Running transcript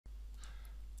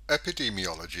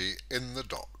Epidemiology in the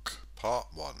Dock, Part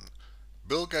 1.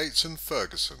 Bill Gates and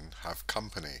Ferguson have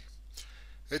company.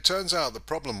 It turns out the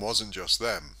problem wasn't just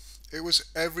them. It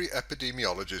was every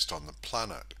epidemiologist on the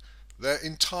planet. Their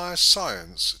entire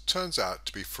science turns out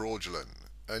to be fraudulent.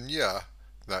 And yeah,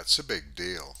 that's a big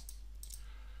deal.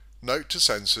 Note to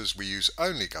censors: we use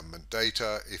only government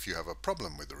data. If you have a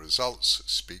problem with the results,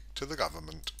 speak to the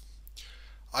government.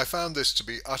 I found this to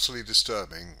be utterly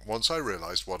disturbing once I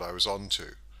realized what I was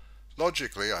onto.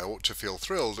 Logically, I ought to feel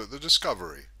thrilled at the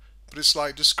discovery, but it's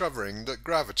like discovering that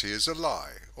gravity is a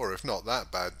lie, or if not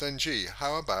that bad, then gee,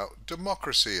 how about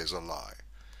democracy is a lie?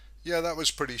 Yeah, that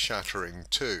was pretty shattering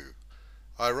too.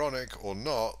 Ironic or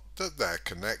not, that they're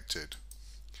connected.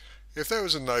 If there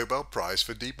was a Nobel Prize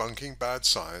for debunking bad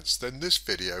science, then this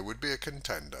video would be a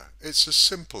contender. It's as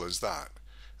simple as that.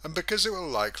 And because it will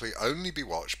likely only be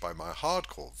watched by my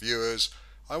hardcore viewers,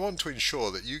 I want to ensure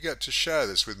that you get to share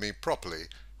this with me properly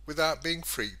without being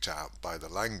freaked out by the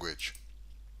language.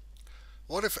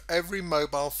 What if every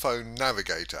mobile phone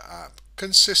navigator app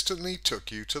consistently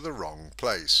took you to the wrong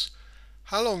place?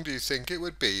 How long do you think it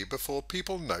would be before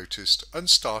people noticed and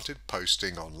started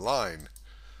posting online?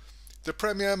 The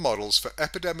premier models for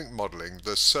epidemic modelling,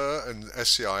 the SEIR and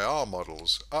SEIR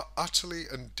models, are utterly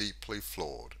and deeply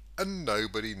flawed, and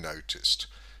nobody noticed.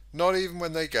 Not even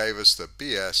when they gave us the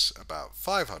BS about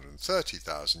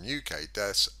 530,000 UK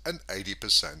deaths and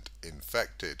 80%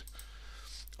 infected.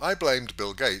 I blamed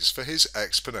Bill Gates for his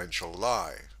exponential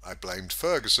lie. I blamed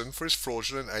Ferguson for his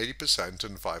fraudulent 80%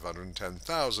 and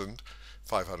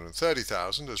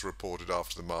 530,000 as reported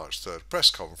after the March 3rd press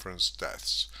conference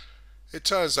deaths. It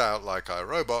turns out, like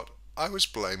iRobot, I was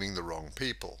blaming the wrong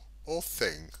people, or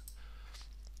thing.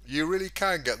 You really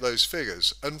can get those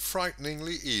figures, and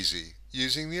frighteningly easy,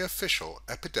 using the official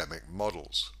epidemic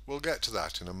models. We'll get to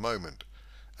that in a moment.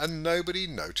 And nobody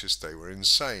noticed they were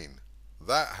insane.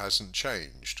 That hasn't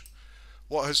changed.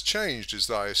 What has changed is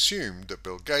that I assumed that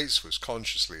Bill Gates was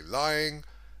consciously lying,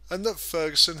 and that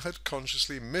Ferguson had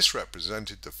consciously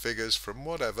misrepresented the figures from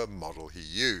whatever model he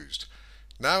used.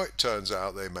 Now it turns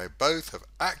out they may both have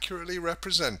accurately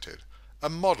represented a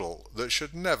model that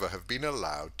should never have been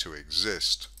allowed to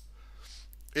exist.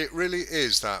 It really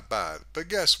is that bad, but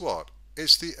guess what?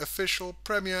 It's the official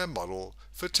premier model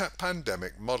for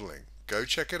pandemic modelling. Go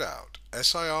check it out.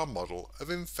 SEIR Model of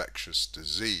Infectious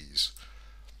Disease.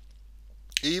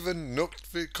 Even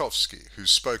Nutvikovsky,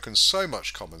 who's spoken so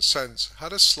much common sense,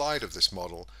 had a slide of this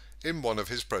model in one of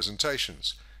his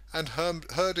presentations, and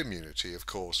herd immunity, of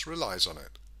course, relies on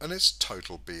it, and it's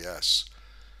total BS.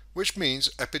 Which means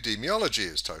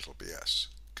epidemiology is total BS,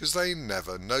 because they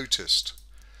never noticed.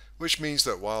 Which means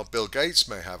that while Bill Gates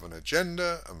may have an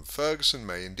agenda and Ferguson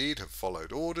may indeed have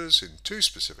followed orders in two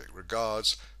specific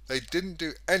regards, they didn't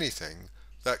do anything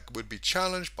that would be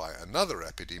challenged by another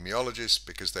epidemiologist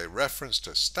because they referenced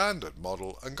a standard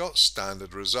model and got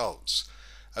standard results.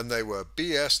 And they were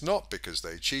BS not because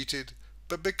they cheated,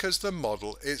 but because the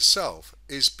model itself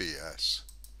is BS.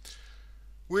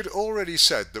 We'd already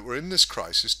said that we're in this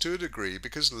crisis to a degree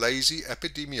because lazy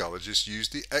epidemiologists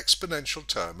used the exponential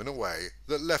term in a way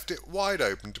that left it wide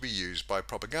open to be used by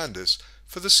propagandists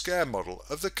for the scare model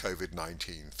of the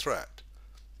COVID-19 threat.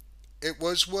 It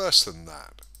was worse than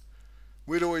that.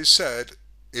 We'd always said,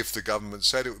 if the government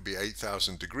said it would be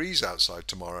 8,000 degrees outside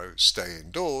tomorrow, stay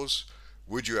indoors,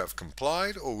 would you have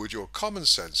complied, or would your common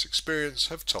sense experience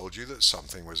have told you that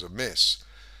something was amiss?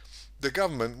 The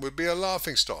government would be a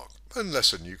laughingstock,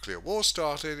 unless a nuclear war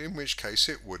started, in which case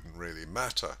it wouldn't really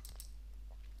matter.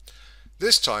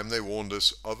 This time they warned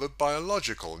us of a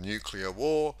biological nuclear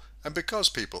war, and because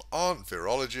people aren't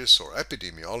virologists or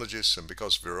epidemiologists, and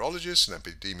because virologists and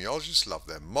epidemiologists love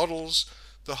their models,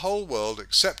 the whole world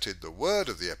accepted the word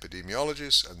of the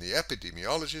epidemiologists, and the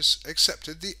epidemiologists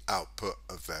accepted the output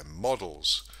of their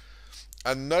models.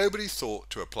 And nobody thought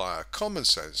to apply a common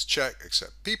sense check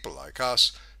except people like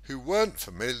us who weren't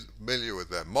familiar with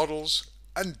their models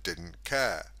and didn't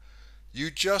care.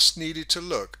 You just needed to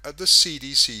look at the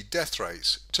CDC death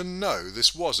rates to know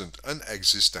this wasn't an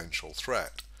existential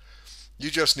threat. You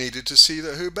just needed to see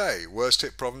that Hubei, worst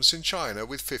hit province in China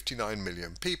with 59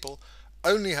 million people,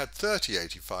 only had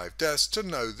 3085 deaths to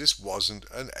know this wasn't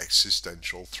an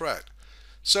existential threat.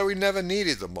 So we never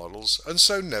needed the models, and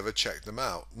so never checked them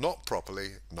out, not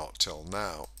properly, not till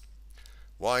now.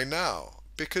 Why now?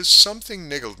 Because something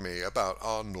niggled me about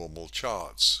our normal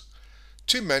charts.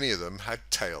 Too many of them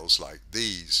had tails like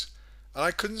these, and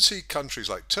I couldn't see countries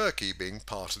like Turkey being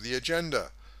part of the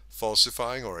agenda,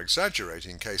 falsifying or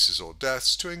exaggerating cases or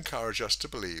deaths to encourage us to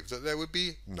believe that there would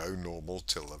be no normal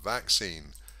till the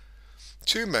vaccine.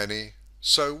 Too many,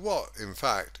 so what, in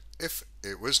fact, if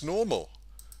it was normal.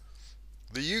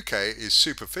 The UK is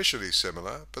superficially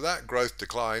similar, but that growth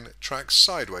decline tracks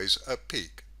sideways at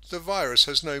peak. The virus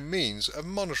has no means of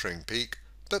monitoring peak,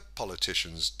 but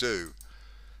politicians do.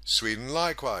 Sweden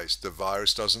likewise, the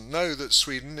virus doesn't know that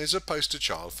Sweden is a poster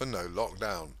child for no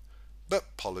lockdown,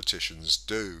 but politicians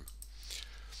do.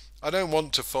 I don't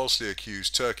want to falsely accuse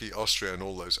Turkey, Austria and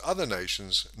all those other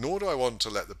nations, nor do I want to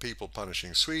let the people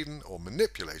punishing Sweden or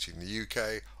manipulating the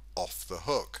UK off the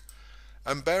hook.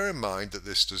 And bear in mind that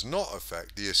this does not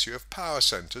affect the issue of power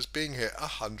centres being hit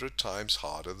 100 times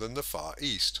harder than the Far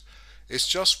East. It's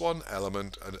just one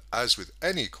element, and as with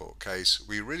any court case,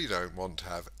 we really don't want to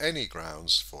have any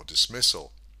grounds for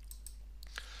dismissal.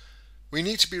 We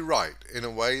need to be right in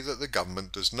a way that the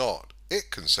government does not. It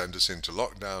can send us into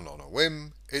lockdown on a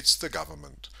whim. It's the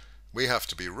government. We have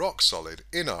to be rock solid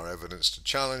in our evidence to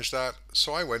challenge that,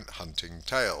 so I went hunting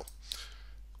tail,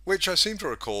 which I seem to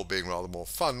recall being rather more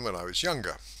fun when I was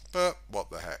younger, but what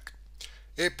the heck.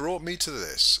 It brought me to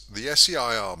this, the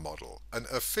SEIR model, an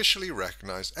officially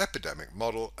recognised epidemic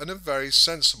model and a very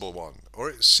sensible one, or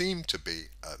it seemed to be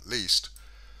at least.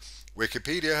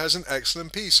 Wikipedia has an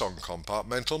excellent piece on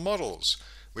compartmental models,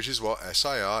 which is what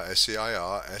SIR,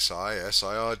 SEIR, SI,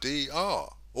 SIRD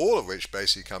are, all of which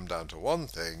basically come down to one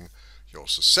thing: you're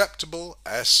susceptible,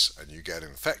 S, and you get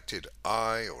infected,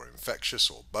 I, or infectious,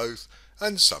 or both,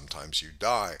 and sometimes you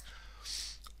die.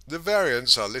 The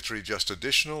variants are literally just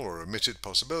additional or omitted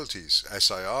possibilities.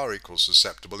 SIR equals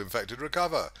susceptible, infected,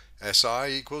 recover. SI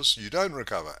equals you don't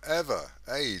recover, ever,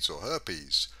 AIDS or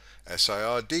herpes.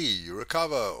 SIRD, you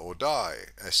recover or die.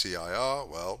 SEIR,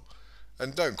 well,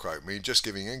 and don't quote me, just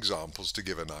giving examples to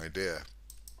give an idea.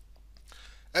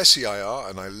 SEIR,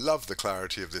 and I love the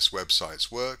clarity of this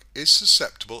website's work, is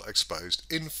susceptible, exposed,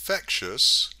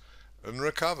 infectious, and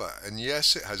recover. And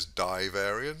yes, it has die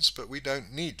variants, but we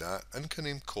don't need that and can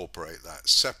incorporate that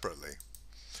separately.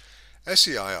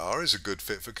 SEIR is a good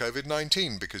fit for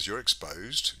COVID-19 because you're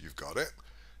exposed, you've got it,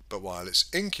 but while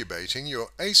it's incubating, you're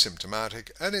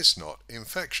asymptomatic and it's not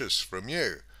infectious from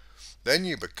you. Then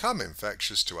you become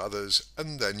infectious to others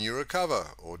and then you recover,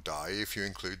 or die if you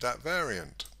include that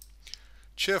variant.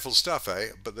 Cheerful stuff, eh?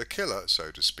 But the killer, so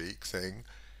to speak, thing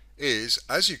is,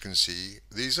 as you can see,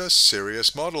 these are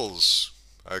serious models.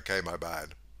 Okay, my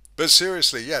bad. But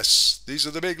seriously, yes, these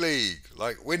are the big league,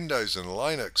 like Windows and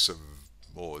Linux,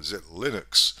 or is it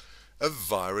Linux, of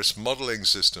virus modelling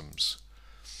systems.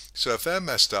 So if they're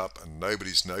messed up and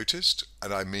nobody's noticed,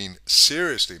 and I mean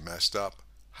seriously messed up,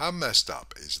 how messed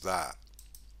up is that?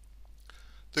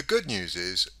 The good news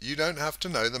is, you don't have to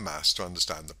know the maths to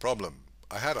understand the problem.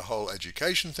 I had a whole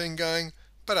education thing going,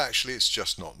 but actually it's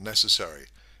just not necessary.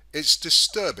 It's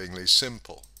disturbingly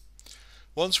simple.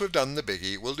 Once we've done the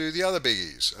biggie, we'll do the other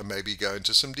biggies and maybe go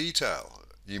into some detail.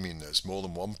 You mean there's more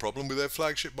than one problem with their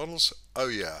flagship models? Oh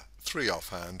yeah, 3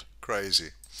 offhand. Crazy.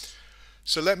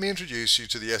 So let me introduce you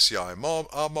to the SEIR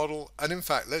model, and in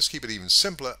fact let's keep it even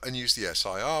simpler and use the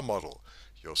SIR model.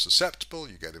 You're susceptible,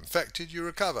 you get infected, you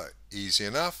recover. Easy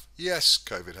enough. Yes,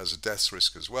 COVID has a death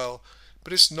risk as well,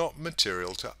 but it's not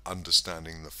material to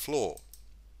understanding the flaw.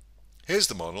 Here's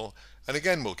the model, and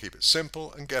again we'll keep it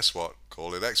simple, and guess what?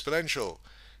 Call it exponential.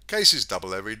 Cases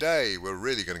double every day, we're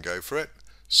really going to go for it.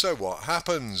 So what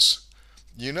happens?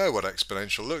 You know what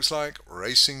exponential looks like,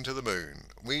 racing to the moon.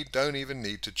 We don't even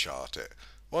need to chart it.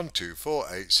 1, 2, 4,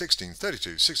 8, 16,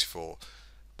 32, 64,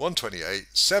 128,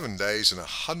 7 days and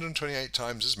 128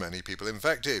 times as many people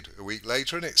infected. A week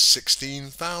later and it's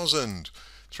 16,000.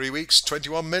 3 weeks,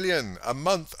 21 million. A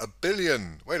month, 1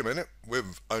 billion. Wait a minute,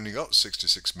 we've only got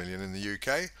 66 million in the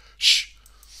UK. Shh.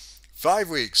 5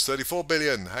 weeks, 34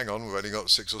 billion. Hang on, we've only got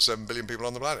 6 or 7 billion people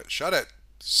on the planet. Shut it.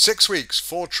 6 weeks,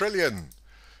 4 trillion.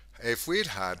 If we'd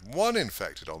had 1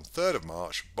 infected on 3rd of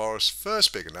March, Boris'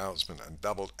 first big announcement, and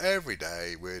doubled every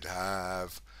day, we'd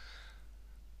have,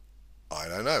 I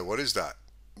don't know, what is that?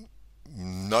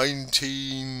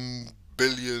 19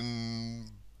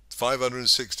 billion,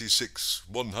 566,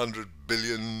 100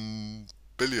 billion,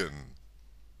 billion.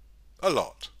 A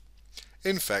lot.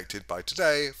 Infected by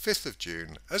today, 5th of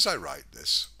June, as I write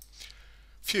this.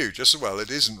 Phew, just as well it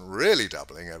isn't really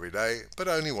doubling every day, but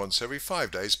only once every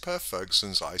 5 days per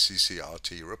Ferguson's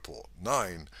ICCRT Report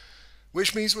 9,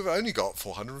 which means we've only got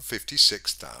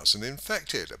 456,000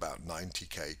 infected, about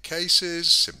 90k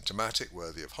cases, symptomatic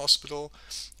worthy of hospital,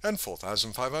 and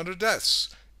 4,500 deaths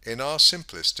in our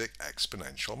simplistic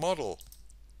exponential model.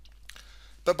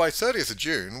 But by 30th of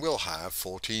June we'll have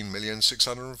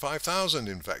 14,605,000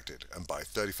 infected, and by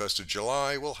 31st of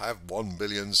July we'll have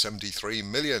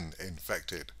 1,073,000,000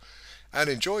 infected.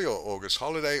 And enjoy your August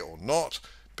holiday or not,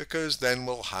 because then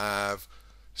we'll have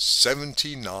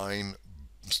 79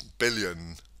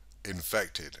 billion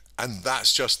infected, and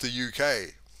that's just the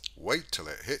UK. Wait till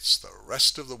it hits the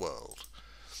rest of the world.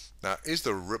 Now, is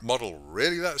the model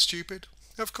really that stupid?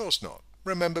 Of course not.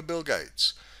 Remember Bill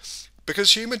Gates.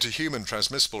 Because human-to-human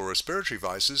transmissible respiratory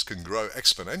viruses can grow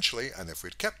exponentially, and if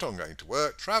we'd kept on going to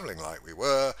work, travelling like we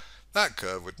were, that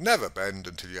curve would never bend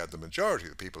until you had the majority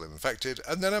of the people infected,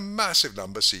 and then a massive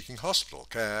number seeking hospital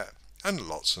care, and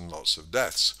lots of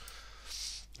deaths.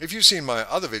 If you've seen my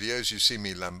other videos, you've seen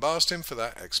me lambast him for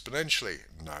that exponentially.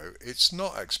 No, it's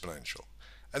not exponential.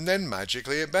 And then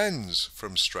magically it bends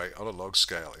from straight on a log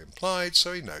scale implied,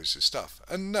 so he knows his stuff.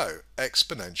 And no,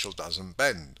 exponential doesn't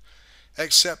bend.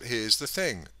 Except here's the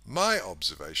thing, my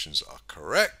observations are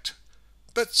correct,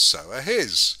 but so are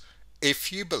his,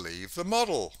 if you believe the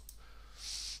model.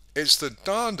 It's the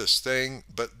darndest thing,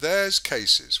 but there's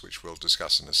cases, which we'll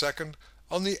discuss in a second,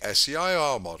 on the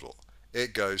SEIR model.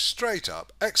 It goes straight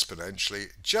up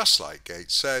exponentially, just like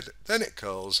Gates said, then it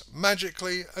curls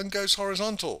magically and goes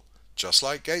horizontal, just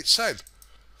like Gates said.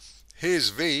 Here's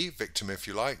V, victim if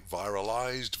you like,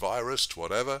 viralized, virused,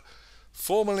 whatever,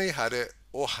 formerly had it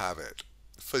or have it.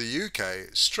 For the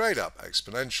UK, straight up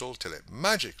exponential till it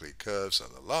magically curves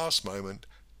at the last moment,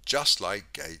 just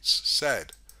like Gates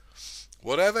said.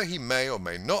 Whatever he may or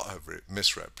may not have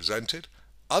misrepresented,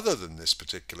 other than this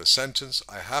particular sentence,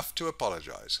 I have to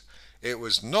apologize. It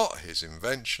was not his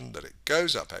invention that it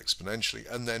goes up exponentially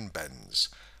and then bends.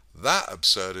 That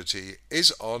absurdity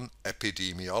is on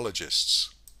epidemiologists.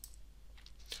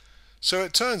 So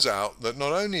it turns out that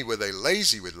not only were they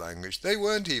lazy with language, they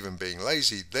weren't even being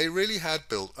lazy, they really had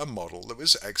built a model that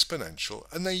was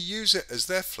exponential and they use it as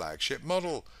their flagship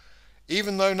model,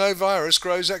 even though no virus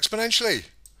grows exponentially.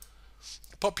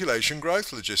 Population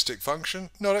growth, logistic function,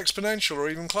 not exponential or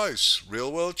even close.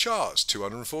 Real world charts,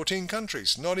 214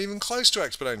 countries, not even close to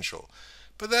exponential.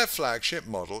 But their flagship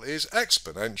model is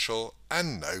exponential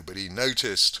and nobody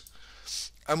noticed.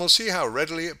 And we'll see how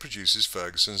readily it produces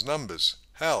Ferguson's numbers.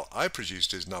 Hell, I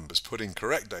produced his numbers putting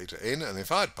correct data in, and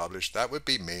if I'd published, that would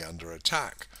be me under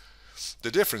attack.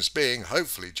 The difference being,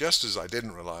 hopefully, just as I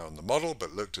didn't rely on the model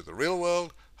but looked at the real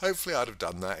world, hopefully I'd have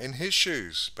done that in his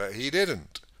shoes, but he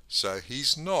didn't. So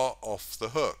he's not off the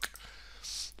hook.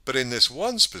 But in this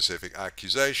one specific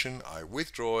accusation, I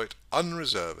withdraw it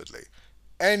unreservedly.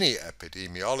 Any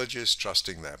epidemiologist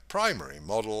trusting their primary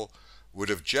model would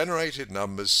have generated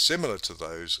numbers similar to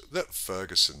those that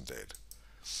Ferguson did.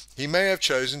 He may have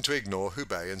chosen to ignore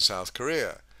Hubei in South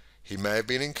Korea. He may have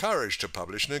been encouraged to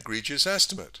publish an egregious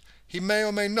estimate. He may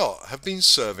or may not have been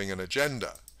serving an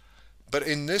agenda. But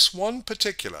in this one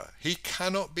particular, he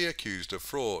cannot be accused of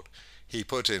fraud. He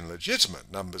put in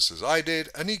legitimate numbers as I did,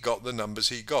 and he got the numbers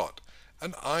he got.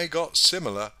 And I got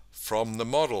similar from the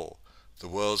model, the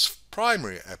world's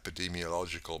primary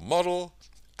epidemiological model,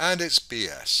 and it's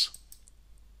BS.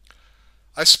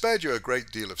 I spared you a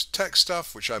great deal of tech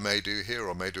stuff, which I may do here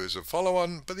or may do as a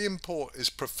follow-on, but the import is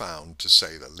profound to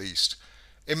say the least.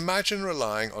 Imagine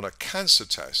relying on a cancer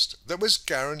test that was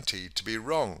guaranteed to be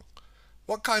wrong.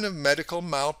 What kind of medical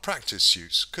malpractice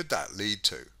suits could that lead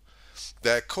to?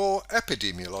 Their core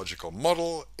epidemiological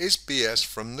model is BS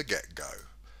from the get-go.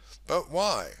 But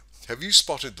why? Have you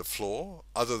spotted the flaw,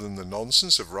 other than the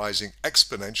nonsense of rising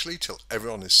exponentially till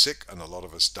everyone is sick and a lot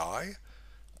of us die?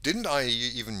 Didn't I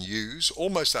even use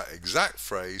almost that exact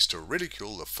phrase to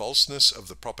ridicule the falseness of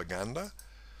the propaganda?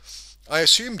 I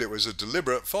assumed it was a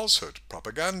deliberate falsehood,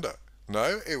 propaganda.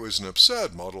 No, it was an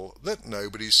absurd model that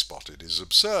nobody spotted is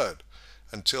absurd.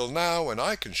 Until now, when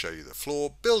I can show you the flaw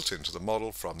built into the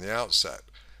model from the outset.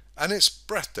 And it's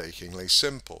breathtakingly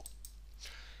simple.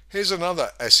 Here's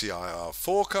another SEIR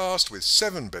forecast with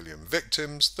 7 billion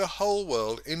victims, the whole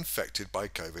world infected by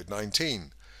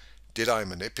COVID-19. Did I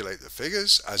manipulate the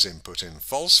figures, as in put in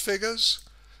false figures?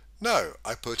 No,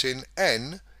 I put in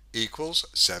N equals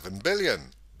 7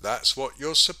 billion. That's what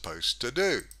you're supposed to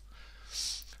do.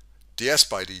 ds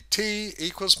by dt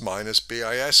equals minus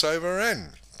bis over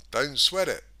n. Don't sweat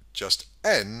it. Just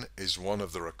n is one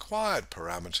of the required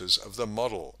parameters of the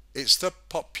model. It's the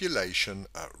population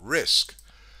at risk.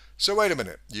 So wait a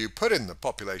minute, you put in the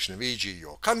population of e.g.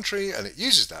 your country and it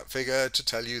uses that figure to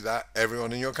tell you that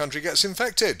everyone in your country gets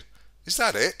infected. Is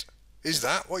that it? Is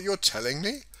that what you're telling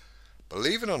me?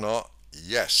 Believe it or not,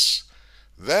 yes.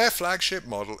 Their flagship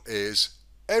model is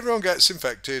everyone gets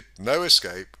infected, no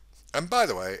escape, and by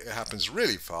the way, it happens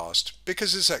really fast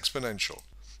because it's exponential.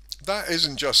 That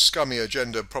isn't just scummy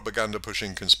agenda propaganda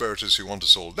pushing conspirators who want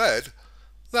us all dead.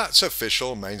 That's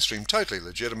official, mainstream, totally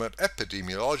legitimate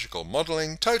epidemiological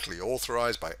modelling, totally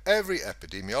authorised by every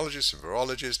epidemiologist and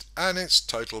virologist, and it's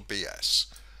total BS.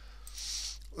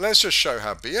 Let's just show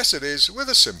how BS it is with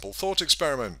a simple thought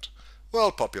experiment.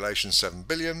 World population 7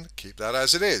 billion, keep that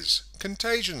as it is.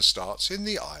 Contagion starts in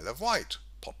the Isle of Wight.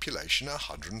 Population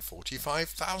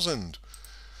 145,000.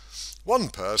 One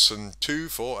person, 2,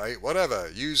 4, 8,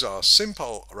 whatever. Use our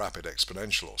simple, rapid,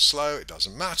 exponential or slow, it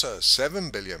doesn't matter.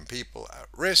 7 billion people at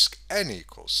risk, n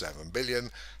equals 7 billion.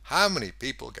 How many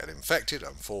people get infected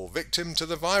and fall victim to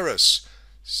the virus?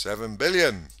 7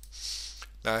 billion.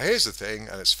 Now here's the thing,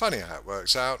 and it's funny how it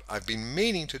works out. I've been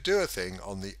meaning to do a thing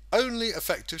on the only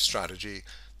effective strategy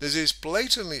that is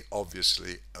blatantly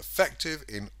obviously effective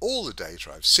in all the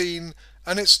data I've seen,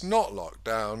 and it's not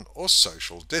lockdown or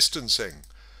social distancing.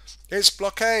 It's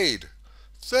blockade.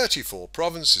 34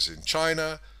 provinces in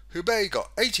China. Hubei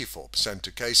got 84%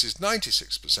 of cases,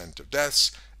 96% of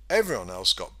deaths. Everyone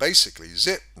else got basically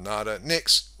zip, nada,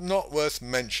 nix, not worth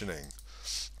mentioning.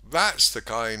 That's the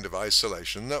kind of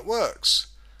isolation that works.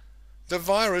 The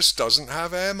virus doesn't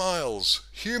have air miles.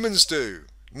 Humans do.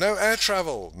 No air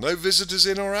travel, no visitors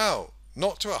in or out.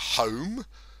 Not to a home,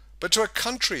 but to a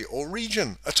country or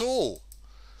region at all.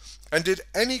 And did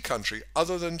any country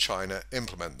other than China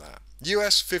implement that?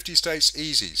 US, 50 states,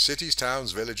 easy. Cities,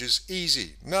 towns, villages,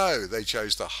 easy. No, they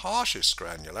chose the harshest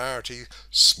granularity,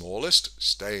 smallest,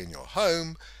 stay in your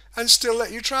home, and still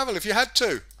let you travel if you had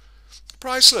to.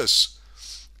 Priceless.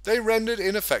 They rendered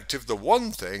ineffective the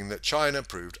one thing that China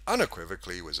proved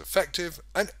unequivocally was effective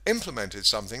and implemented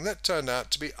something that turned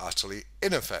out to be utterly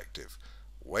ineffective.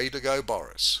 Way to go,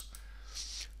 Boris.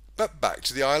 But back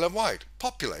to the Isle of Wight.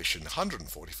 Population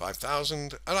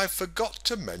 145,000, and I forgot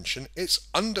to mention it's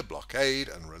under blockade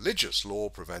and religious law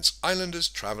prevents islanders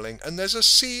travelling, and there's a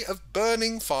sea of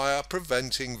burning fire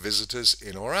preventing visitors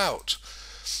in or out.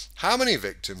 How many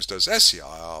victims does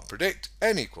SEIR predict?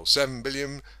 N equals 7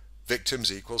 billion.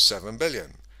 Victims equals 7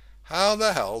 billion. How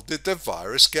the hell did the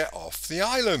virus get off the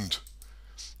island?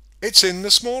 It's in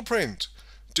the small print.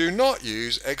 Do not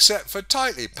use except for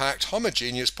tightly packed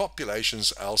homogeneous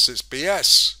populations, else it's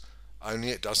BS.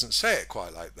 Only it doesn't say it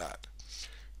quite like that.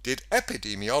 Did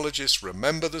epidemiologists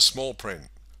remember the small print?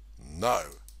 No.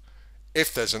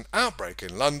 If there's an outbreak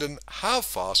in London, how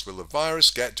fast will the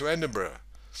virus get to Edinburgh?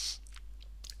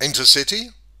 Intercity?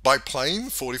 By plane?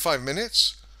 45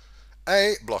 minutes?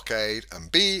 A, blockade,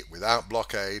 and B, without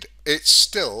blockade, it's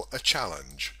still a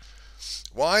challenge.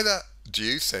 Why do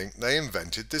you think they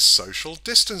invented this social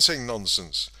distancing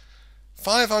nonsense?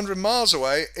 500 miles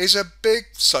away is a big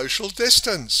social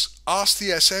distance. Ask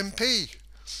the SNP.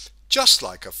 Just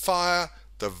like a fire,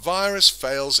 the virus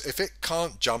fails if it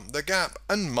can't jump the gap,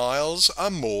 and miles are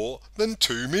more than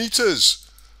 2 meters.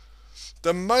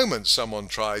 The moment someone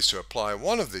tries to apply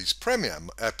one of these premier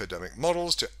epidemic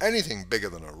models to anything bigger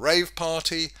than a rave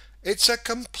party, it's a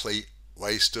complete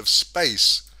waste of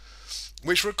space.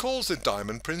 Which recalls the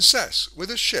Diamond Princess with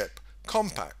a ship,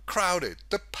 compact, crowded,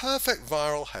 the perfect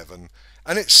viral heaven,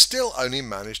 and it still only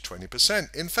managed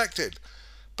 20% infected.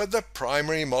 But the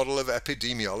primary model of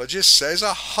epidemiologists says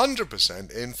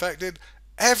 100% infected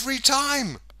every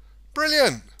time.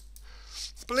 Brilliant!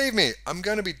 Believe me, I'm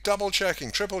going to be double checking,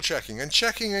 triple checking, and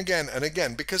checking again and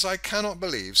again because I cannot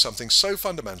believe something so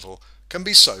fundamental can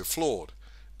be so flawed.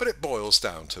 But it boils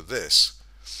down to this.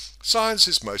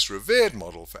 Science's most revered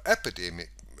model for epidemic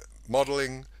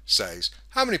modelling says,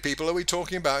 how many people are we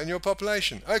talking about in your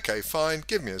population? Okay, fine,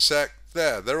 give me a sec.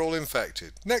 There, they're all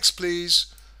infected. Next,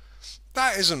 please.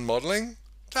 That isn't modelling.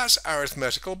 That's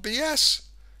arithmetical BS.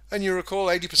 And you recall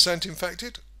 80%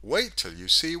 infected? Wait till you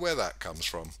see where that comes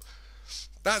from.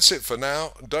 That's it for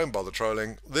now. Don't bother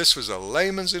trolling. This was a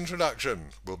layman's introduction.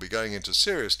 We'll be going into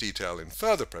serious detail in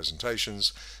further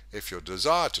presentations. If your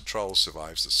desire to troll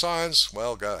survives the science,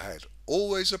 well, go ahead.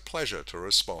 Always a pleasure to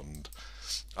respond.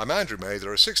 I'm Andrew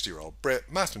Mather, a 60-year-old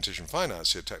Brit, mathematician,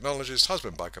 financier, technologist,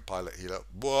 husband, biker, pilot, healer,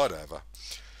 whatever.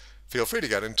 Feel free to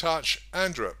get in touch,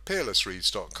 Andrew at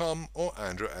peerlessreads.com or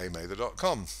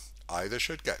andrew@amather.com. Either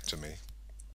should get to me.